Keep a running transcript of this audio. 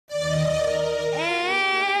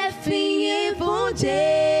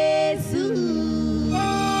Jésù.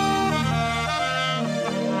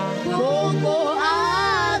 Gbogbo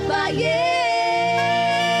àgbáyé.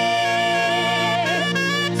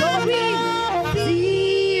 Torí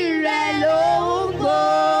tìrẹ lohun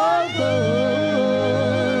gbogbo.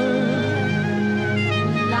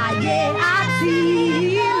 Láyé àti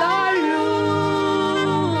lọ́run.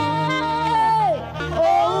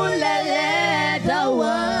 Òun lẹ̀lẹ́dà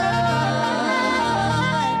wa.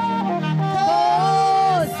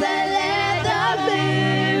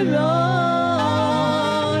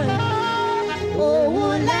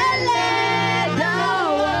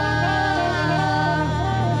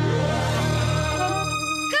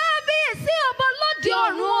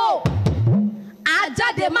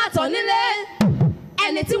 Nílé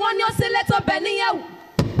ẹni tí wọ́n ní ó sílé tó bẹ níyẹ̀wò,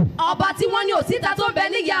 ọba tí wọ́n ní òsíta tó bẹ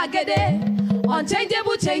níyà gèdè,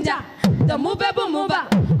 unchangeable changer, the movable mover,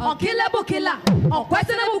 unkillable killer,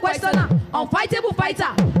 unquestionable questioner, unfightable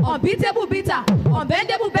fighter, unbeatable beater,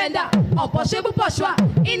 unbendable bender, unpushable pusher,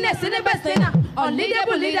 inestimable sinner,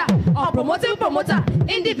 unleadable leader, unpromotable promoter,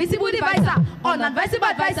 indivisible divisor, unadvisable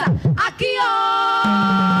advisor. Akiyo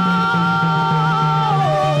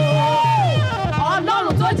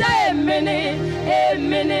Ọlọ́run tó jẹ́ èmi ni.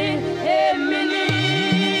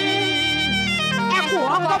 Ẹkùn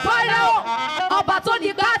ọkọ̀ fọ́rẹ́ o, ọba tó ní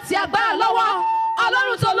ipá àti agbára lọ́wọ́,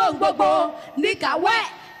 Ọlọ́run tó lóhun gbogbo níkàwé,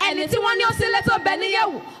 ẹni tí wọ́n ní ó sílé tó ń bẹ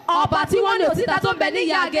níyẹ̀wò, ọba tí wọ́n ní òtítà tó ń bẹ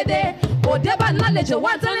níyà gèdè, òde bá nílàlejò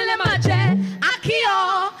wá tán nílé máa jẹ. Akíyọ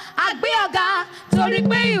agbé ọ̀gá torí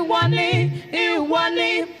pé ìwọ ni.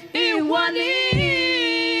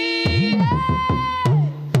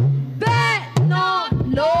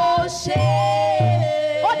 Ló ṣe.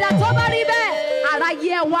 Ó dà tó bá rí bẹ́ẹ̀,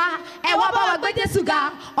 aráyé ẹ wá bá wa gbé Jésù ga.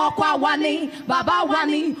 Ọkọ àwa ni, bàbá wa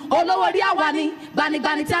ni, olówó orí àwa ni,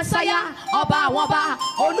 gbanigbani tí a sáyà, ọba àwọn ọba,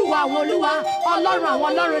 olúwa àwọn olúwa, ọlọ́run àwọn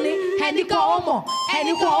ọlọ́run ni. Ẹni kan ó mọ̀,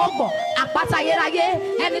 ẹni kan ó gbọ̀, àpáta ayérayé,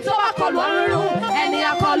 ẹni tó bá kọlù ọrùn, ẹni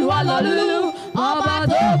akọlù ọlọ́lú, ọba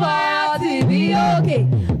tó bá ti bí òkè,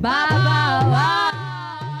 bàbá wa.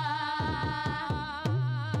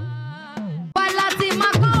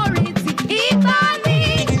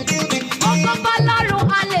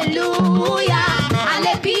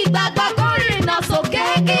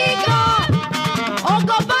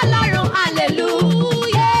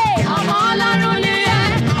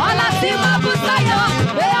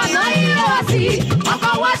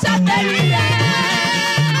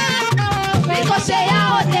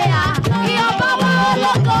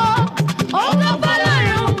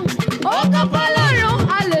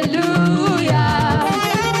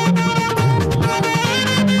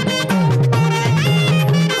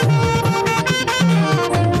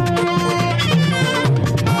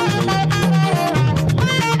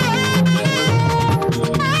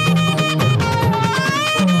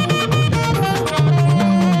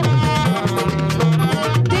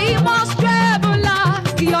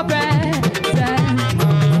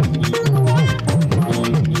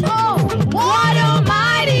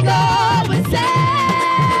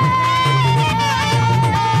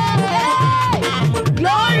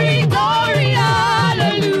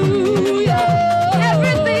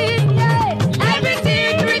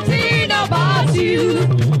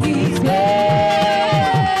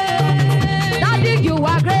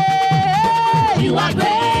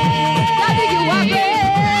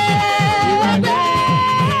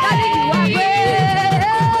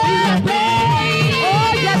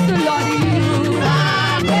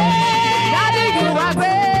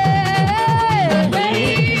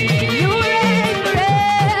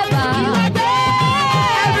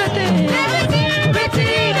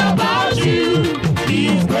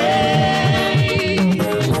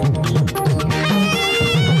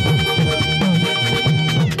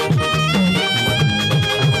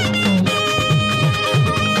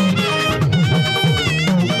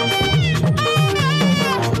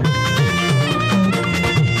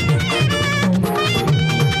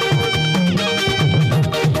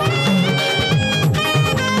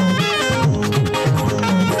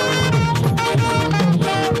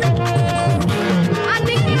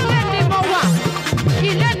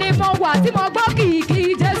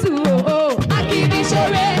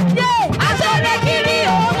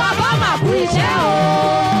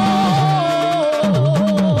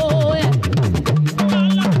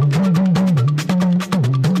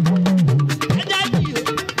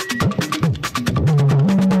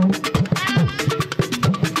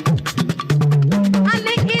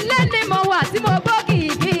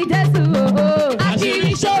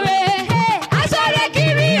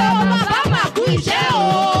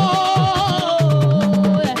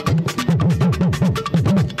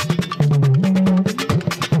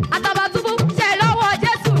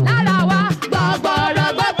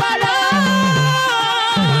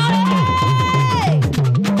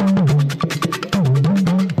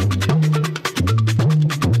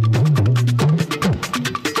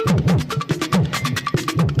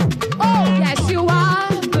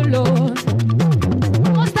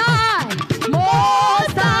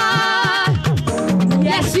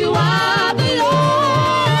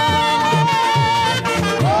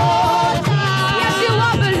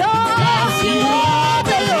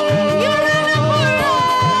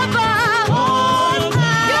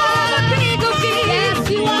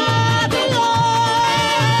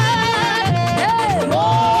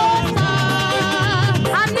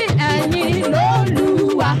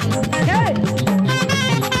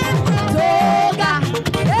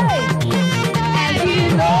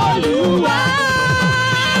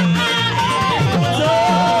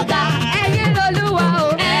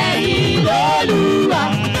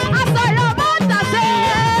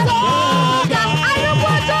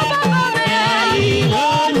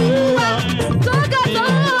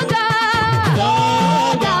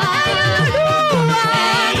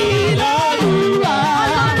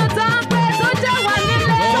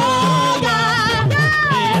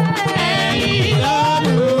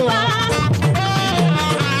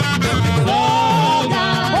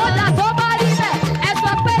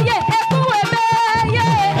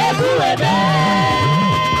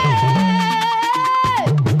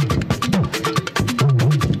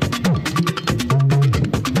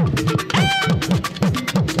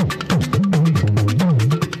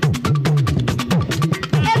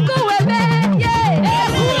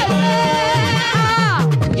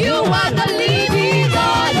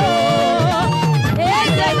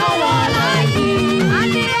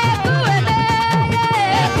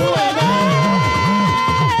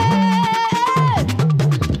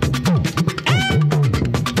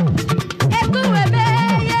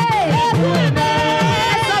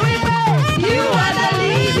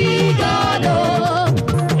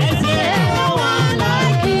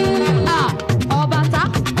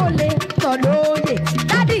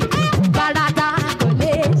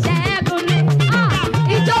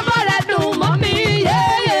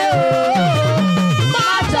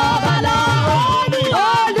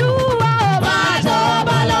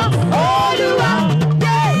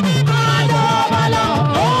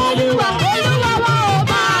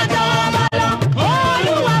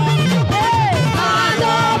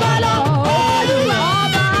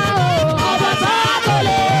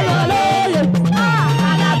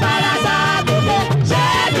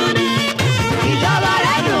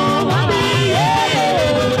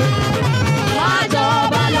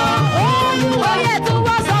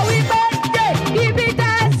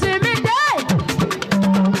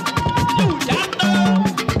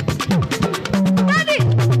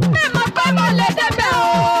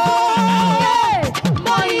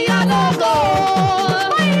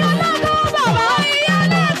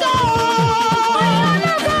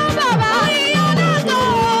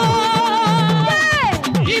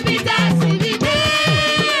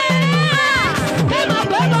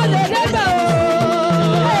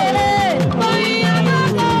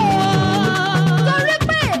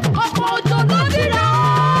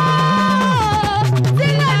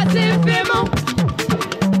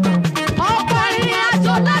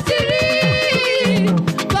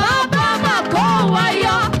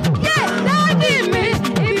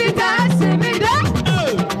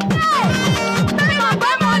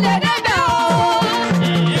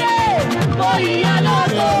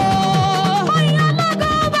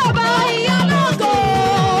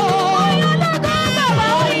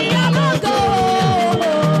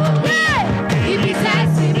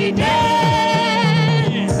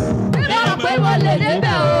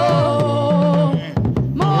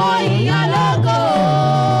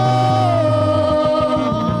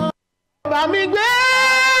 mi gbé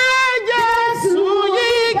Jésù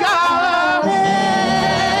yìí ga.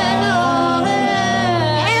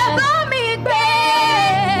 Ẹ bá mi gbé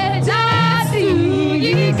Jésù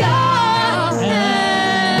yìí ga.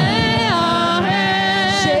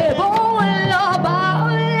 Ṣé bóun lọ́ba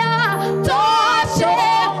ńlá tó ṣe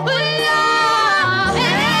ńlá?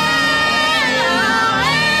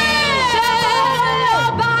 Ṣé bóun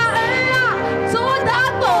lọ́ba ńlá tó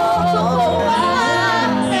dàgbò wá?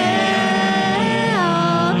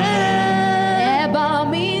 Ẹ bá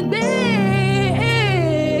mi gbé.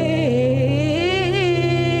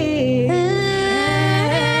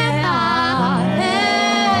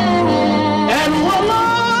 Ẹ̀rù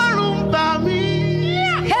Ọlọ́run bà mí.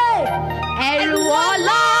 Ẹ̀rù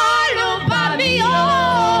Ọlọ́run bà mí o.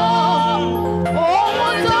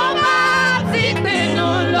 Ohun tó bá ti pinnu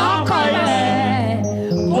lọ́kàn rẹ̀,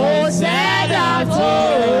 kò sẹ́dá tó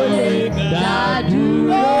lè dá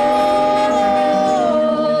dúró.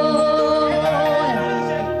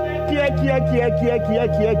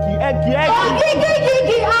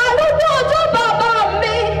 Ògìgìgìgì arúgbó ojú bàbá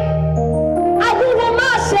mi, awúwo má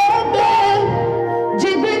ṣe é gbé,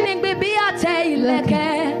 jìgbìnìgbì bí àtẹ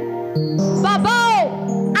ìlẹ̀kẹ̀. Bàbá o,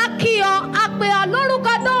 a kí ọ, a pè ọ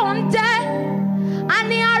lórúkọ tó ń jẹ́. A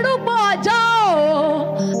ní arúgbó ọjọ́ o,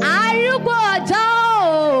 arúgbó ọjọ́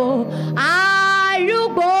o,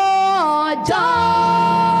 arúgbó ọjọ́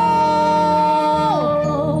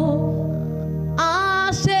o.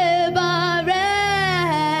 Àṣebà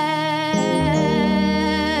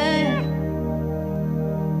rẹ̀.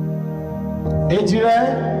 Èjì rẹ̀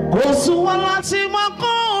kò sún wọn láti mọ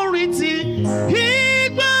kó orin ti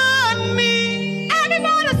ìgbà ni.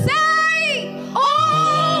 Everybody say,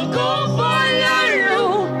 "Ògo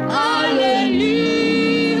f'Ọlọ́run, hallelujah."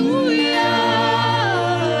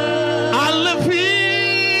 A lè fi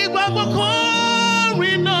gbàgbọ́ kó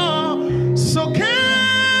orin náà sókè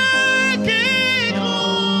kíkan.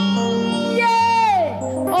 Yeah.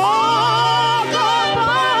 Ògo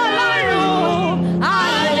f'Ọlọ́run,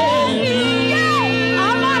 hallelujah.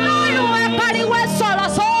 Ọmọ Ọlọ́run ẹ pariwo ẹ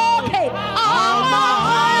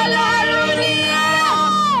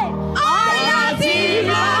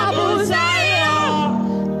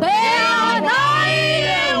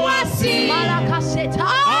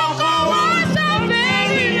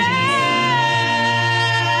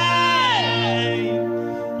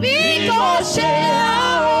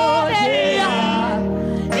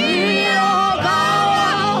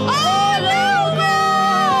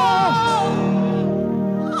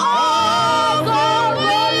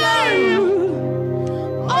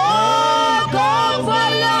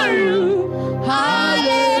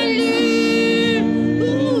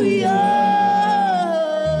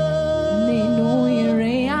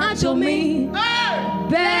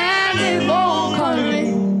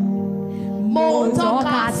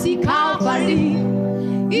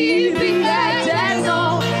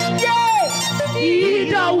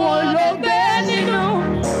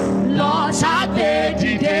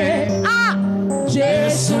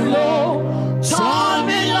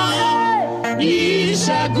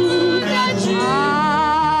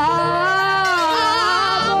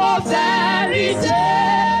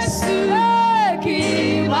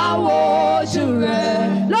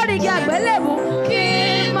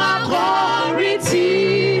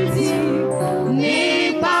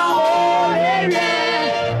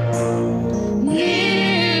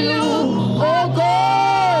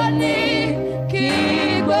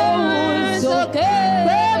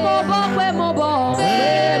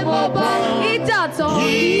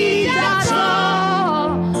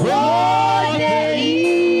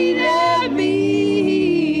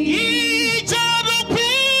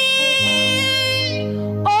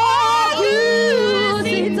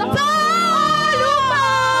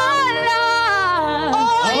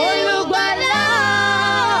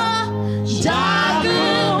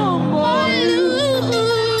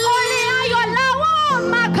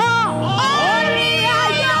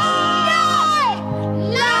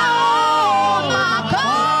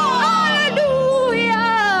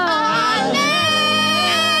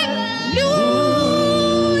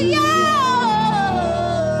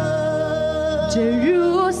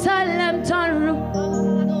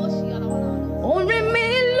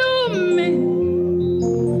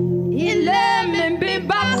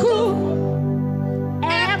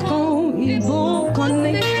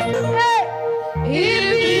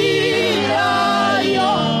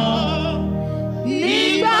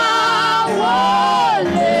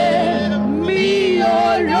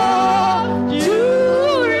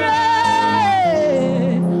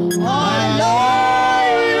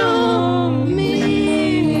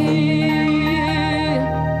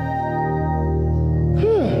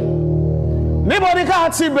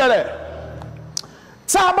ti bẹ̀rẹ̀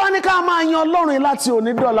tá a bá ní ká máa yan Ọlọ́run láti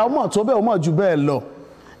òní dọ́là ó mọ̀ tó bẹ́ẹ̀ ó mọ̀ jù bẹ́ẹ̀ lọ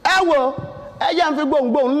ẹ wo ẹ jẹ́ n fi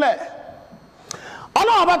gbohùngbohùn lẹ̀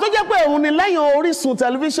Ọlọ́run ọba tó jẹ́ pé òun ni lẹ́yìn Orísun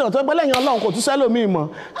tẹlifíṣàn tó gbé lẹ́yìn Ọlọ́run kò tún sẹ́lòmíì mọ́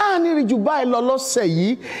a ní rí jù báyìí lọ lọ́sẹ̀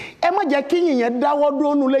yìí ẹ má jẹ́ kí yìnyẹn dáwọ́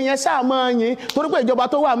dúró nulẹ̀ yẹn ṣáà máa yìn torí pé ìjọba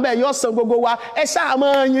tó wà ńbẹ̀ yóò san gbogbo wa ẹ ṣáà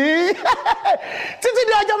máa yìn títí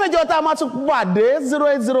di ọjọ́ mẹ́jọ tá a máa tún pàdé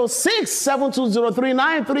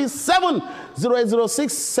 0806-7203937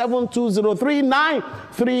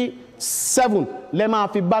 0806-7203937 lẹ́ máa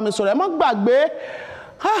fi bá mi sọ̀rọ̀ ẹ má gbàgbé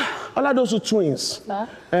Ọládòsù twins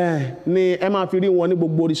ni ẹ máa fi rí wọn ní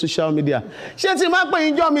gbogbo orí social media ṣé tí máa pè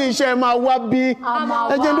yín jọ́ mi iṣẹ́ máa wá bí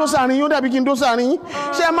ẹ jẹ́ ń dó sàárín yín ó dàbí kí n dó sàárín yín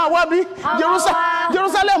ṣé ẹ máa wá bí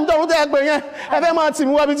Jerusalem tọ̀hún tẹ́ ẹ pè yẹn ẹ fẹ́ máa tì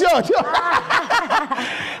mí wá bí tí ọ̀dọ́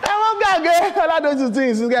ẹ wọ́n gàgé Ọládòsù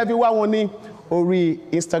twins ní kẹ́ fi wá wọn ní orí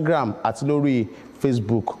Instagram àti lórí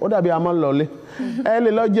Facebook ó dàbí a máa ń lọlé ẹ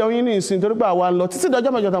lè lọ jẹun yín ní ìsìn torí pé àwa ń lọ títí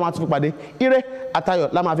dọjọ́ mẹ́jọ tá a máa tún fi pàdé ire àtayọ̀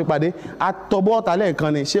la máa fi pàdé àtọ̀bọ̀ ọ̀tà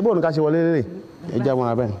lẹ́ẹ̀kan ni ṣé bóun ká ṣe wọlé lélẹ̀ ẹ jẹ́ wọn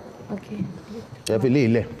abẹ́ ẹ fi lé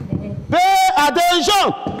ilẹ̀ pay attention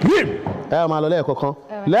ẹ máa lọ lẹ́ẹ̀kọ̀kan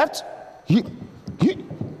left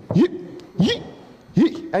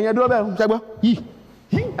ẹ̀yẹn dúró bẹ́ẹ̀ ṣẹ́gbọ́n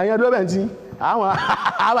ẹ̀yẹn dúró bẹ́ẹ̀ ti àwọn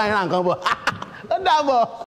àbáyé náà nǹkan bọ̀ ó dàbọ̀.